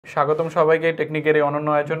স্বাগতম সবাইকে টেকনিকের এই অনন্য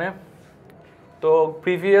আয়োজনে। তো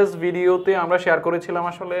প্রিভিয়াস ভিডিওতে আমরা শেয়ার করেছিলাম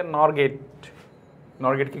আসলে নর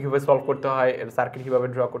গেটকে কীভাবে সলভ করতে হয়, এর সার্কিট কীভাবে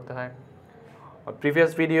ড্র করতে হয়।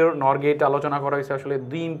 প্রিভিয়াস ভিডিওর নর গেট আলোচনা করা হয়েছে আসলে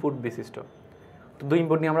 2 ইনপুট বিশিষ্ট। তো 2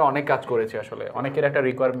 ইনপুট নিয়ে আমরা অনেক কাজ করেছি, আসলে অনেকের একটা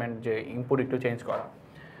রিকোয়ারমেন্ট যে ইনপুট একটু চেঞ্জ করা।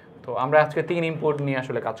 তো আমরা আজকে 3 ইনপুট নিয়ে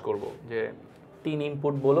আসলে কাজ করব, যে 3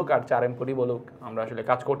 ইনপুট বলুক আর 4 ইনপুটই বলুক আমরা আসলে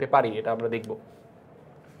কাজ করতে পারি, এটা আমরা দেখব।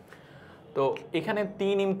 তো এখানে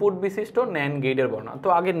 3 ইনপুট বিশিষ্ট ন্যান্ড গেটের বর্ণনা। তো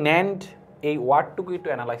আগে ন্যান্ড এই ওয়ার্ডটুকু একটু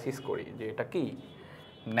অ্যানালাইসিস করি যে এটা কি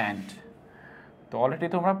ন্যান্ড। তো অলরেডি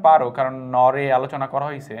তোমরা পারো, কারণ নরে আলোচনা করা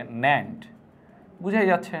হয়েছে। ন্যান্ড বুঝাই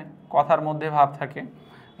যাচ্ছে, কথার মধ্যে ভাব থাকে,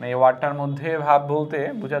 মানে এই ওয়ার্ডটার মধ্যে ভাব বলতে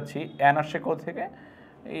বুঝাচ্ছি অ্যান আসছে কোথা থেকে,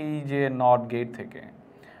 এই যে নট গেট থেকে।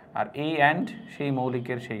 আর এই অ্যান্ড সেই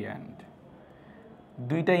মৌলিকের সেই অ্যান্ড,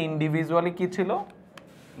 দুইটা ইন্ডিভিজুয়ালি কি ছিল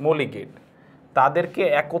মৌলিক গেট, তাদেরকে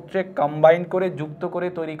একত্রে কম্বাইন করে যুক্ত করে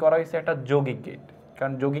তৈরি করা হয়েছে একটা যৌগিক গেট।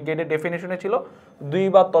 কারণ যৌগিক গেটের ডেফিনেশনে ছিল 2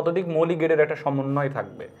 বা ততোধিক মৌলিক গেটের একটা সমন্বয়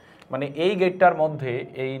থাকবে। মানে এই গেটটার মধ্যে,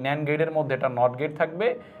 এই ন্যান্ড গেটের মধ্যে একটা নট গেট থাকবে,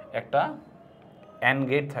 একটা অ্যান্ড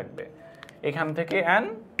গেট থাকবে। এখান থেকে অ্যান,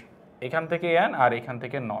 এখান থেকে অ্যান, আর এখান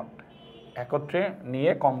থেকে নট একত্রে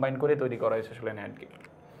নিয়ে কম্বাইন করে তৈরি করা হয়েছে আসলে ন্যান্ড গেট।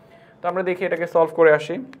 তো আমরা দেখি এটাকে সলভ করে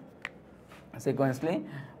আসি সিকোয়েন্সলি।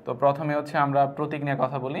 তো প্রথমে হচ্ছে আমরা প্রতীক নিয়ে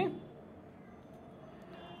কথা বলি।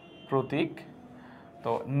 প্রতীক,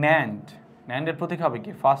 তো ন্যান্ডের প্রতীক হবে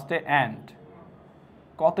কি? ফার্স্টে অ্যান্ড।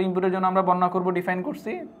 কত ইনপুটের জন্য আমরা বর্ণনা করব, ডিফাইন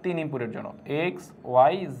করছি 3 ইনপুটের জন্য, এক্স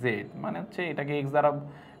ওয়াই জেড, মানে হচ্ছে এটাকে এক্স দ্বারা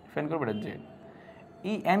ডিফাইন করবো, এটা জেড।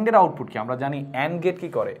 এই অ্যান্ডের আউটপুট কি? আমরা জানি অ্যান্ড গেট কি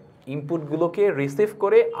করে, ইনপুটগুলোকে রিসিভ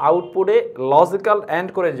করে আউটপুটে লজিক্যাল অ্যান্ড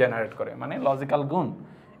করে জেনারেট করে, মানে লজিক্যাল গুণ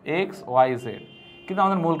এক্স ওয়াই জেড। কিন্তু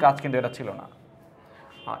আমাদের মূল কাজ কিন্তু এটা ছিল না।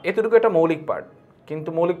 এতটুকু একটা মৌলিক পার্ট, কিন্তু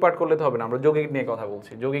মৌলিক পার্ট করলে তো হবে না, আমরা যৌগিক নিয়ে কথা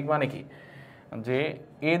বলছি। যৌগিক মানে কি, যে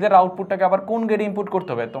এদের আউটপুটটাকে আবার কোন গেট ইনপুট করতে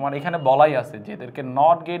হবে, তোমার এখানে বলাই আছে যে এদেরকে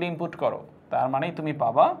নট গেট ইনপুট করো, তার মানেই তুমি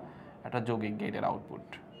পাবা একটা যৌগিক গেটের output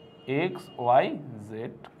x Y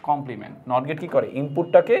Z complement. Not get কি করে,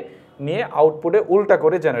 ইনপুটটাকে নিয়ে আউটপুটে উল্টা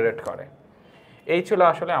করে জেনারেট করে। এই ছিল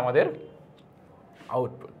আসলে আমাদের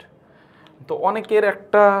আউটপুট। তো অনেকের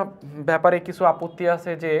একটা ব্যাপারে কিছু আপত্তি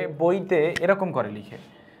আছে, যে বইতে এরকম করে লিখে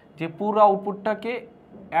যে পুরো আউটপুটটাকে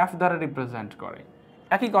এফ দ্বারা রিপ্রেজেন্ট করে।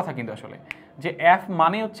 একই কথা কিন্তু আসলে, যে এফ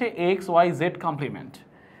মানে হচ্ছে এক্স ওয়াই জেড কমপ্লিমেন্ট।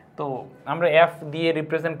 তো আমরা এফ দিয়ে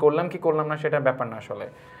রিপ্রেজেন্ট করলাম কি করলাম না সেটা ব্যাপার না আসলে।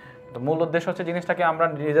 তো মূল উদ্দেশ্য হচ্ছে জিনিসটাকে আমরা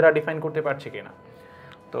নিজেরা ডিফাইন করতে পারছি কিনা।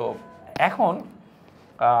 তো এখন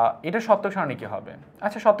এটা সত্য সারণী কী হবে?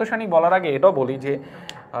 আচ্ছা, সত্য সারণী বলার আগে এটাও বলি যে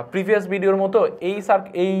প্রিভিয়াস ভিডিওর মতো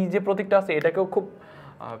এই যে প্রতীকটা আছে এটাকেও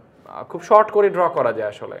খুব শর্ট করে ড্র করা যায়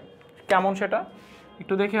আসলে। কেমন সেটা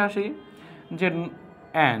একটু দেখে আসি। যে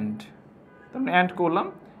অ্যান্ড, তারপরে অ্যান্ড করলাম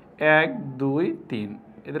 1 2 3,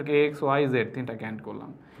 এদেরকে এক্স ওয়াই জেড তিনটাকে অ্যান্ড করলাম।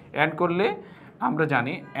 অ্যান্ড করলে আমরা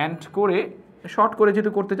জানি অ্যান্ড করে শর্ট করে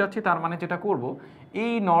যেহেতু করতে যাচ্ছি, তার মানে যেটা করব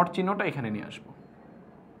এই নট চিহ্নটা এখানে নিয়ে আসবো।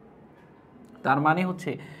 তার মানে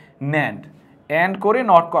হচ্ছে ন্যান্ড অ্যান্ড করে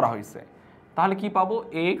নট করা হয়েছে, তাহলে কি পাবো?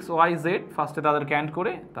 এক্স ওয়াই জেড, ফার্স্টে তাদেরকে অ্যান্ড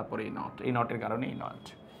করে তারপরে এই নটের কারণে এই নট।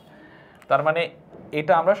 তার মানে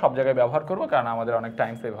এটা আমরা সব জায়গায় ব্যবহার করব, কারণ আমাদের অনেক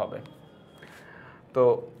টাইম সেভ হবে। তো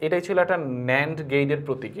এটাই ছিল একটা ন্যান্ড গেটের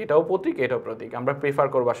প্রতীক। এটাও প্রতীক, এটাও প্রতীক, আমরা প্রেফার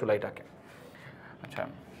করবো আসলে এটাকে। আচ্ছা,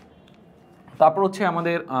 তারপর হচ্ছে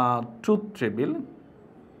আমাদের ট্রুথ টেবিল।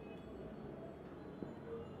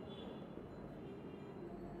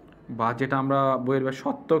 বা যেটা আমরা বইয়ের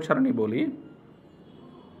সত্য সারণী বলি।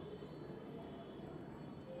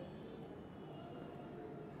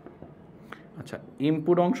 আচ্ছা,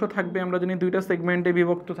 ইনপুট অংশ থাকবে, আমরা জানি 2টা সেগমেন্টে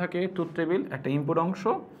বিভক্ত থাকে ট্রুথ টেবিল, একটা ইনপুট অংশ,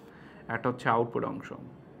 একটা হচ্ছে আউটপুট অংশ।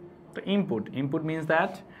 তো ইনপুট মিনস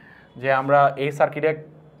দ্যাট যে আমরা এই সার্কিটে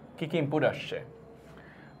কী কী ইনপুট আসছে,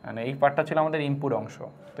 মানে এই পার্টটা ছিল আমাদের ইনপুট অংশ।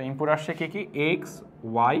 তো ইনপুট আসছে কী কী? X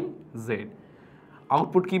Y Z.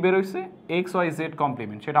 আউটপুট কী বেরোইছে? এক্স ওয়াই জেড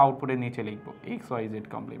কমপ্লিমেন্ট, সেটা আউটপুটের নিচে লিখবো এক্স ওয়াই জেড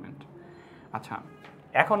কমপ্লিমেন্ট। আচ্ছা,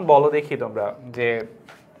 এখন বলো দেখি তোমরা যে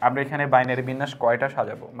আমরা এখানে বাইনারি বিন্যাস কয়টা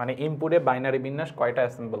সাজাবো, মানে ইনপুটে বাইনারি বিন্যাস কয়টা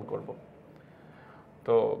অ্যাসেম্বল করব।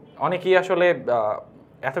 তো অনেকেই আসলে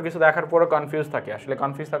এত কিছু দেখার পরও কনফিউজ থাকে। আসলে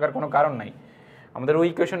কনফিউজ থাকার কোনো কারণ নাই, আমাদের ওই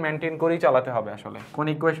ইকুয়েশন মেনটেন করেই চালাতে হবে আসলে। কোন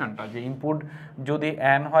ইকুয়েশনটা? যে ইনপুট যদি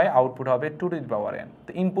n হয় আউটপুট হবে 2n।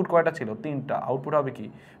 তো ইনপুট কয়টা ছিল? 3টা। আউটপুট হবে কি?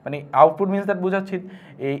 মানে আউটপুট মিনস দ্যাট বুঝাচ্ছি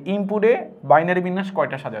এই ইনপুটে বাইনারি বিন্যাস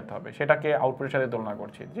কয়টা সাজাতে হবে সেটাকে আউটপুটের সাথে তুলনা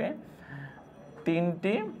করছি, যে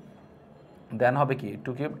 3টি, দেন হবে কি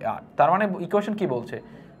 2 কিউব 8। তার মানে ইকুয়েশন কি বলছে?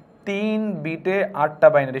 3 বিটে 8টা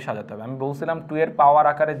বাইনারি সাজাতে হবে। আমি বলছিলাম 2 এর পাওয়ার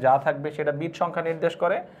আকারে যা থাকবে সেটা বিট সংখ্যা নির্দেশ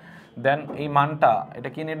করে, দেন এই মানটা এটা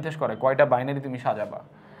কি নির্দেশ করে? কয়টা বাইনারি তুমি সাজাবা।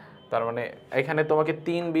 তার মানে এখানে তোমাকে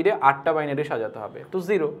 3 বিটে 8টা বাইনারি সাজাতে হবে, তো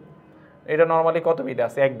 0। এটা নর্মালি কত বিটে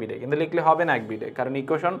আছে? 1 বিটে, কিন্তু লিখলে হবে না 1 বিটে, কারণ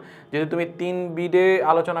ইকুয়েশন যদি তুমি 3 বিটে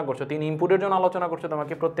আলোচনা করছো, 3 ইনপুটের জন্য আলোচনা করছো,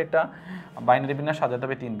 তোমাকে প্রত্যেকটা বাইনারি বিন্যাস সাজাতে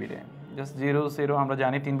হবে 3 বিটে। জাস্ট 0 0 আমরা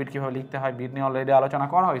জানি 3 বিট কীভাবে লিখতে হয়, বিট নিয়ে অলরেডি আলোচনা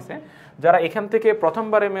করা হয়েছে। যারা এখান থেকে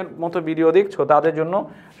প্রথমবারের মতো ভিডিও দেখছো তাদের জন্য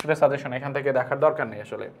সেটা সাজেশন, এখান থেকে দেখার দরকার নেই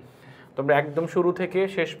আসলে। তোমরা একদম শুরু থেকে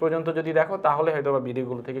শেষ পর্যন্ত যদি দেখো তাহলে হয়তো বা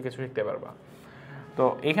ভিডিওগুলো থেকে কিছু শিখতে পারবা। তো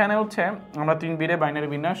এখানে হচ্ছে আমরা 3 বিটে বাইনারি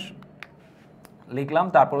বিন্যাস লিখলাম,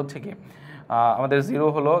 তারপর হচ্ছে কি আমাদের 0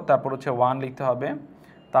 হলো, তারপর হচ্ছে 1 লিখতে হবে,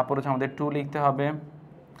 তারপর হচ্ছে আমাদের 2 লিখতে হবে,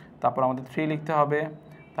 তারপর আমাদের 3 লিখতে হবে,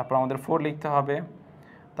 তারপর আমাদের 4 লিখতে হবে,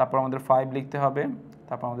 তারপর আমাদের 5 লিখতে হবে,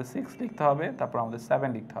 তারপর আমাদের 6 লিখতে হবে, তারপর আমাদের 7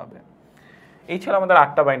 লিখতে হবে। এই ছিল আমাদের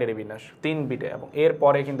 8টা বাইনারি বিন্যাস 3 বিটে, এবং এর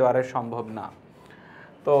পরে কিন্তু আর সম্ভব না।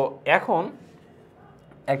 তো এখন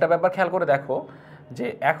একটা ব্যাপার খেয়াল করে দেখো যে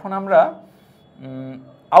এখন আমরা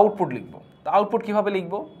আউটপুট লিখব। তো আউটপুট কীভাবে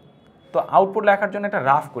লিখব? তো আউটপুট লেখার জন্য একটা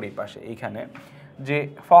রাফ করি পাশে এইখানে, যে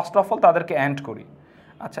ফার্স্ট অফ অল তাদেরকে অ্যান্ড করি।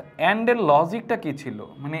 আচ্ছা, অ্যান্ডের লজিকটা কী ছিল,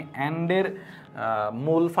 মানে অ্যান্ডের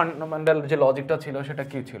মূল ফান্ডামেন্টাল যে লজিকটা ছিল সেটা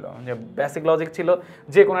কী ছিল? যে বেসিক লজিক ছিল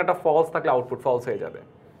যে কোনো একটা ফলস থাকলে আউটপুট ফলস হয়ে যাবে।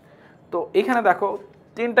 তো এখানে দেখো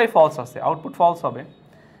 3টাই ফলস আছে, আউটপুট ফলস হবে।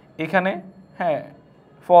 এখানে হ্যাঁ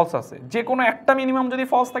ফলস আছে, যে কোনো একটা মিনিমাম যদি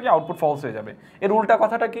ফলস থাকে আউটপুট ফলস হয়ে যাবে। এর উল্টা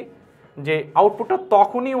কথাটা কি, যে আউটপুটটা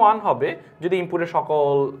তখনই 1 হবে যদি ইনপুটের সকল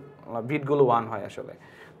বিটগুলো 1 হয় আসলে।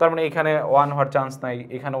 তার মানে এখানে 1 হওয়ার চান্স নাই,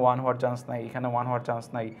 এখানে 1 হওয়ার চান্স নাই, এখানে 1 হওয়ার চান্স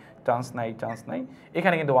নাই, চান্স নাই,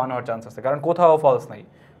 এখানে কিন্তু 1 হওয়ার চান্স আছে, কারণ কোথাও ফলস নাই।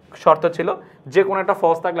 শর্ত ছিল যে কোনো একটা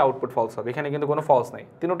ফলস থাকলে আউটপুট ফলস হবে, এখানে কিন্তু কোনো ফলস নাই,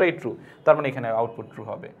 তিনটাই ট্রু, তার মানে এখানে আউটপুট ট্রু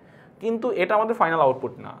হবে। কিন্তু এটা আমাদের ফাইনাল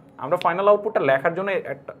আউটপুট না, আমরা ফাইনাল আউটপুটটা লেখার জন্য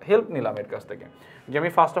একটা হেল্প নিলাম এর কাছ থেকে, যে আমি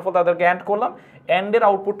ফার্স্ট অফ অল তাদেরকে অ্যান্ড করলাম, অ্যান্ডের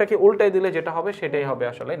আউটপুটটাকে উল্টাই দিলে যেটা হবে সেটাই হবে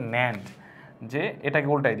আসলে ন্যান্ড, যে এটাকে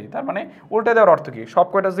উল্টাই দিই। তার মানে উল্টাই দেওয়ার অর্থ কি, সব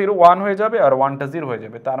কয়টা 0 1 হয়ে যাবে আর 1টা 0 হয়ে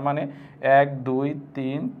যাবে। তার মানে 1 2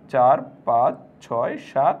 3 4 5 6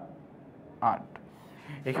 7 8।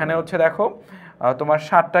 এখানে হচ্ছে দেখো তোমার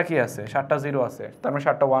 7টা কি আছে, 7টা 0 আছে, তার মানে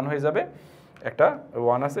 7টা 1 হয়ে যাবে, একটা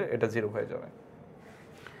 1 আছে, এটা 0 হয়ে যাবে।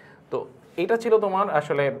 তো এটা ছিল তোমার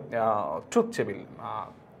আসলে ট্রুথ টেবিল,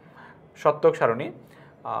 সত্যক সারণী।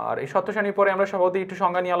 আর এই সত্য সারণীর পরে আমরা সবাই একটু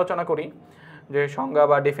সংজ্ঞা নিয়ে আলোচনা করি, যে সংজ্ঞা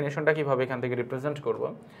বা ডেফিনেশনটা কীভাবে এখান থেকে রিপ্রেজেন্ট করব।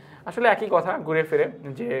 আসলে একই কথা ঘুরে ফিরে,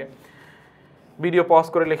 যে ভিডিও পজ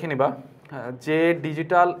করে লিখে নিবা, যে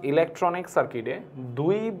ডিজিটাল ইলেকট্রনিক সার্কিটে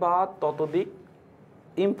 2 বা ততোধিক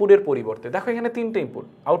ইনপুটের পরিবর্তে, দেখো এখানে 3টে ইনপুট,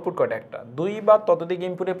 আউটপুট কয়টা? একটা। 2 বা ততোধিক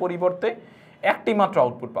ইনপুটের পরিবর্তে একটি মাত্র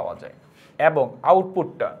আউটপুট পাওয়া যায়, এবং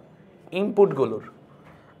আউটপুটটা ইনপুটগুলোর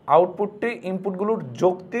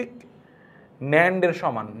যৌক্তিক ন্যান্ডের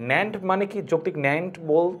সমান। ন্যান্ড মানে কি? যৌক্তিক ন্যান্ড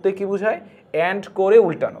বলতে কি বোঝায়? অ্যান্ড করে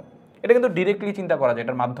উল্টানো। এটা কিন্তু ডিরেক্টলি চিন্তা করা যায়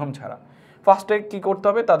এটার মাধ্যম ছাড়া। ফার্স্টে কি করতে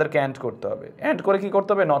হবে? তাদেরকে অ্যান্ড করতে হবে। অ্যান্ড করে কি করতে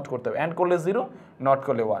হবে? নট করতে হবে। অ্যান্ড করলে 0, নট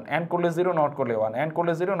করলে 1, অ্যান্ড করলে 0, নট করলে 1, অ্যান্ড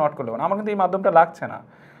করলে 0, নট করলে 1। আমার কিন্তু এই মাধ্যমটা লাগছে না,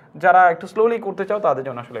 যারা একটু স্লোলি করতে চাও তাদের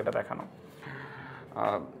জন্য আসলে এটা দেখানো।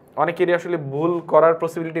 অনেকেরই আসলে ভুল করার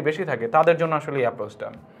পসিবিলিটি বেশি থাকে, তাদের জন্য আসলে এই অ্যাপ্রোচটা।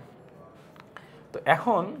 তো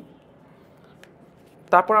এখন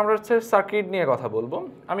তারপর আমরা হচ্ছে সার্কিট নিয়ে কথা বলবো।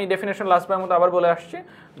 আমি ডেফিনেশন লাস্টবার মতো আবার বলে আসছি,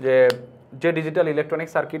 যে ডিজিটাল ইলেকট্রনিক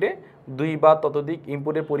সার্কিটে 2 বা ততোধিক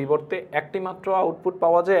ইনপুটের পরিবর্তে একটি মাত্র আউটপুট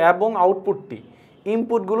পাওয়া যায়, এবং আউটপুটটি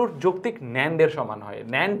ইনপুটগুলোর যৌক্তিক ন্যান্ডের সমান হয়।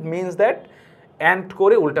 ন্যান্ড মিনস দ্যাট অ্যান্ড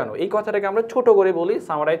করে উল্টানো। এই কথাটাকে আমরা ছোট করে বলি,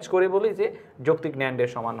 সামারাইজ করে বলি, যে যৌক্তিক ন্যান্ডের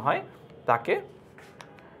সমান হয়, তাকে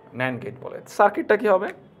ন্যান্ড গেট বলে। সার্কিটটা কি হবে?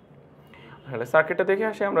 তাহলে সার্কিটটা দেখে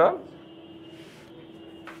আসি আমরা।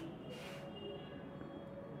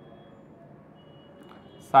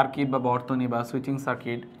 সার্কিট বা বর্তনী বা সুইচিং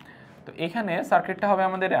সার্কিট। তো এখানে সার্কিটটা হবে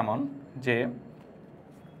আমাদের এমন, যে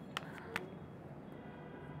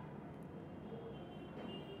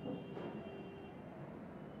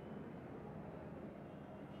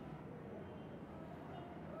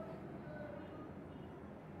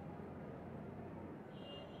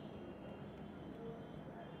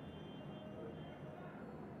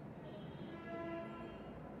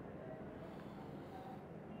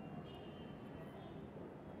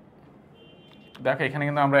দেখো এখানে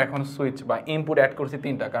কিন্তু আমরা এখন সুইচ বা ইনপুট অ্যাড করছি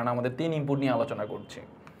 3টা, কারণ আমাদের 3 ইনপুট নিয়ে আলোচনা করছি।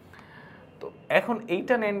 তো এখন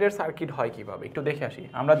এইটা ন্যান্ডের সার্কিট হয় কিভাবে একটু দেখে আসি।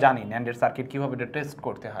 আমরা জানি ন্যান্ডের সার্কিট কীভাবে এটা টেস্ট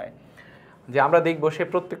করতে হয়, যে আমরা দেখবো সে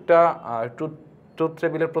প্রত্যেকটা ট্রুথ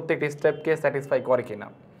টেবিলের প্রত্যেকটা স্টেপকে স্যাটিসফাই করে কিনা,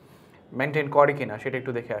 মেনটেন করে কিনা, সেটা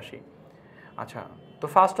একটু দেখে আসি। আচ্ছা, তো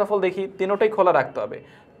ফার্স্ট অফ অল দেখি 3টাই খোলা রাখতে হবে।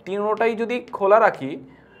 3টাই যদি খোলা রাখি,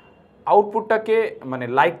 আউটপুটটাকে মানে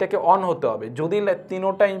লাইটটাকে অন হতে হবে। যদি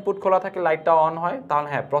 3টা ইনপুট খোলা থাকে, লাইটটা অন হয়, তাহলে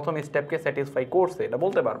হ্যাঁ প্রথম স্টেপকে স্যাটিসফাই করছে, এটা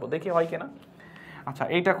বলতে পারবো। দেখি হয় কিনা। আচ্ছা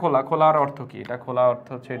এইটা খোলা, খোলার অর্থ কি? এটা খোলা অর্থ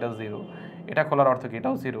হচ্ছে এটা 0, এটা খোলার অর্থ কি?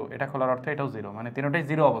 এটাও 0, এটা খোলার অর্থ এটাও 0, মানে তিনটাই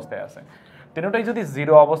 0 অবস্থায় আছে। তিনটাই যদি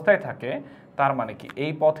 0 অবস্থায় থাকে তার মানে কি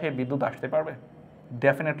এই পথে বিদ্যুৎ আসতে পারবে?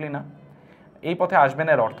 ডেফিনেটলি না। এই পথে আসবে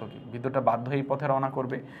না এর অর্থ কি? বিদ্যুৎটা বাধ্য এই পথে রওনা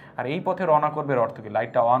করবে, আর এই পথে রওনা করবে এর অর্থ কি?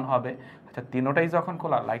 লাইটটা অন হবে। আচ্ছা তিনটাই যখন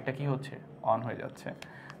খোলা লাইটটা কি হচ্ছে? অন হয়ে যাচ্ছে।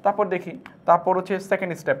 তারপর দেখি, তারপর হচ্ছে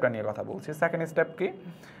সেকেন্ড স্টেপটা নিয়ে কথা বলছি। সেকেন্ড স্টেপ কি?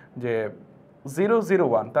 যে 0 0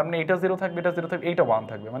 1, তার মানে এটা 0 থাকবে, এটা 0 থাকবে, এইটা 1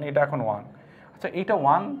 থাকবে, মানে এটা এখন 1। আচ্ছা এইটা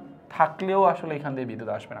 1 থাকলেও আসলে এখান দিয়ে বিদ্যুৎ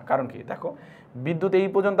আসবে না, কারণ কি? দেখো বিদ্যুৎ এই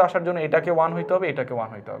পর্যন্ত আসার জন্য এটাকে 1 হইতে হবে, এটাকে 1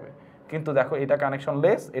 হইতে হবে, কিন্তু দেখো এটা কানেকশন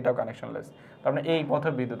লেস, এটাও কানেকশন লেস, তার মানে এই পথে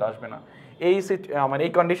বিদ্যুৎ আসবে না। এই মানে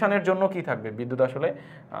এই কন্ডিশনের জন্য কি থাকবে? বিদ্যুৎ আসলে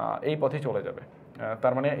এই পথে চলে যাবে।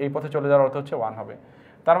 তার মানে এই পথে চলে যাওয়ার অর্থ হচ্ছে 1 হবে।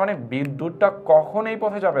 তার মানে বিদ্যুৎটা কখন এই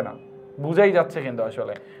পথে যাবে না? বুঝাই যাচ্ছে কিন্তু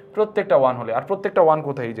আসলে প্রত্যেকটা 1 হলে, আর প্রত্যেকটা 1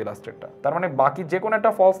 কোথায়? এই যে লাস্টেরটা। তার মানে বাকি যে কোনো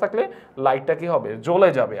একটা ফলস থাকলে লাইটটা কি হবে? জ্বলে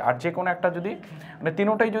যাবে, আর যে কোনো একটা যদি মানে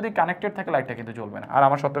তিনটাই যদি কানেক্টেড থাকে লাইটটা কিন্তু জ্বলবে না। আর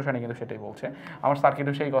আমার সত্য সারণী কিন্তু সেটাই বলছে, আমার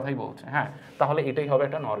সার্কিটও সেই কথাই বলছে। হ্যাঁ, তাহলে এটাই হবে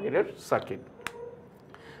একটা নর গেটের সার্কিট।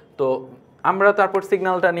 তো আমরা তারপর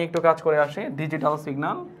সিগন্যালটা নিয়ে একটু কাজ করে আসি। Digital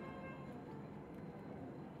signal,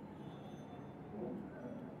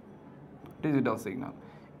 digital signal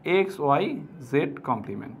x Y Z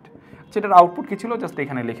complement. সেটার আউটপুট কী ছিল? জাস্ট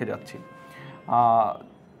এখানে লিখে যাচ্ছি,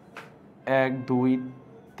 1 2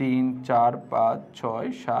 3 4 5 6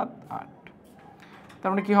 7 8। তার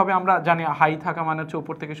মানে কী হবে? আমরা জানি হাই থাকা মানে হচ্ছে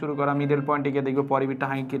উপর থেকে শুরু করা, মিডল পয়েন্টে গিয়ে দেখবো পরের বিটটা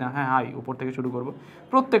হাই কিনা। হ্যাঁ হাই, উপর থেকে শুরু করবো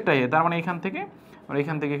প্রত্যেকটাই। তার মানে এখান থেকে আমরা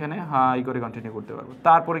এখান থেকে এখানে হাই করে কন্টিনিউ করতে পারবো।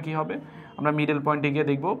 তারপরে কি হবে? আমরা মিডল পয়েন্টে গিয়ে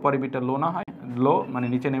দেখবো পরের বিটটা লো না হয়, লো মানে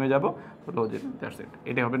নিচে নেমে যাবো, লো যে দ্যাটস ইট।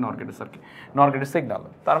 এটাই হবে নর গেটের সার্কিট, নর গেটের সিগন্যাল,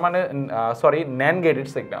 তার মানে সরি ন্যান্ড গেটের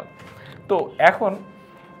সিগন্যাল। তো এখন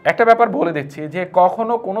একটা ব্যাপার বলে দিচ্ছি যে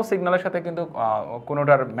কখনো কোনো সিগন্যালের সাথে কিন্তু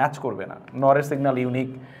কোনোটার ম্যাচ করবে না। নরের signal unique,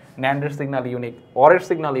 ন্যান্ডের signal unique, অরের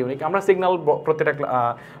signal unique. আমরা সিগন্যাল প্রত্যেকটা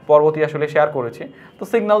পরবর্তী আসলে শেয়ার করেছি। তো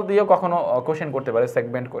সিগন্যাল দিয়েও কখনো কোশ্চেন করতে পারে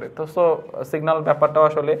সেগমেন্ট করে। তো সো সিগন্যাল ব্যাপারটাও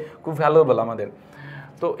আসলে খুব ভ্যালুয়েবল আমাদের।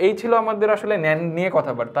 তো এই ছিল আমাদের আসলে ন্যান্ড নিয়ে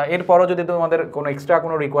কথাবার্তা। এরপরও যদি তোমাদের কোনো এক্সট্রা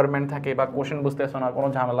কোনো রিকোয়ারমেন্ট থাকে বা কোশ্চেন বুঝতেছো না, কোনো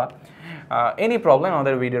ঝামেলা, এনি প্রবলেম,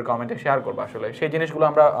 আমাদের ভিডিওর কমেন্টে শেয়ার করবো। আসলে সেই জিনিসগুলো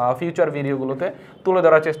আমরা ফিউচার ভিডিওগুলোতে তুলে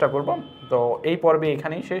ধরার চেষ্টা করব। তো এই পর্বে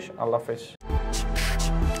এখানেই শেষ। আল্লাহ হাফেজ।